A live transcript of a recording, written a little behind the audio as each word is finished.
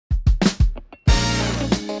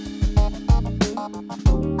You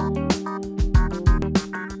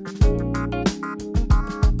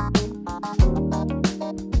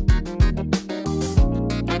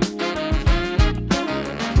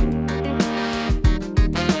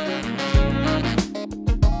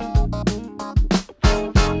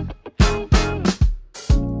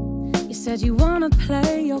said you wanna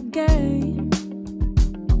play your game.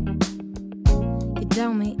 You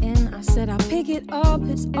dealt me in, I said I'll pick it up,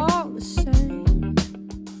 it's all the same.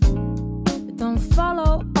 But don't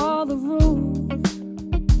follow all the rules.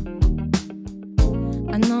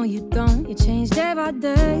 I know you don't, you change day by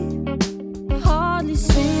day. Hardly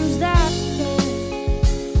seems that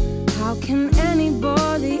fair. How can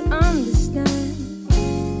anybody understand?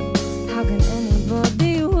 How can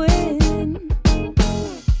anybody win?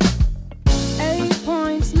 8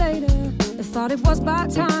 points later, I thought it was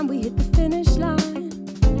about time we hit the finish line.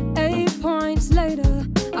 8 points later,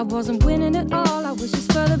 I wasn't winning at all, I was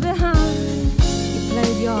just further behind. You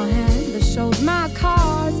played your hand, that showed my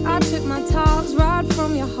cards. I took my talks right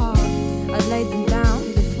from your heart. I laid them down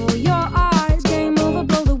before your eyes. Game over,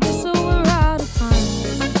 blow the whistle, we're out of time.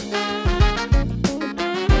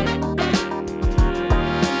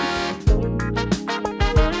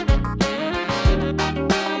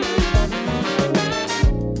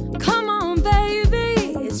 Come on,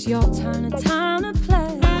 baby, it's your turn, a time to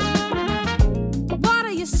play. What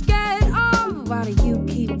are you scared of? Why do you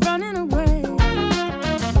keep running away?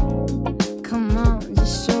 Come on,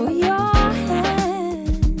 just show your hand.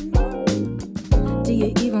 Do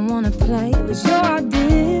you even want to play? It was your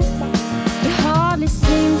idea. You hardly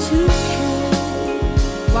seem to care.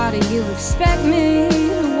 Why do you expect me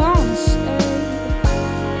to want to stay?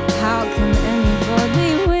 How can anybody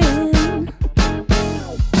win?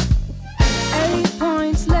 8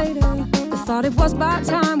 points later, I thought it was about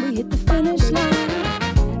time we hit the finish line.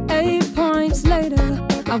 8 points later,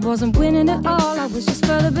 I wasn't winning at all, I was just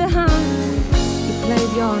further behind. You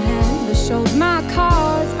played your hand, that showed my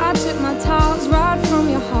cards. I took my talks right from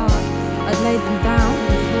your heart. I laid them down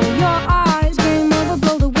before your eyes. Game over,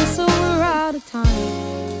 blow the whistle, we're out of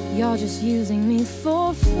time. You're just using me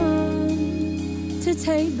for fun, to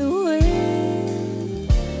take the win,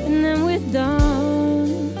 and then we're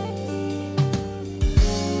done.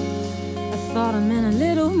 I thought I meant a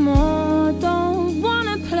little more.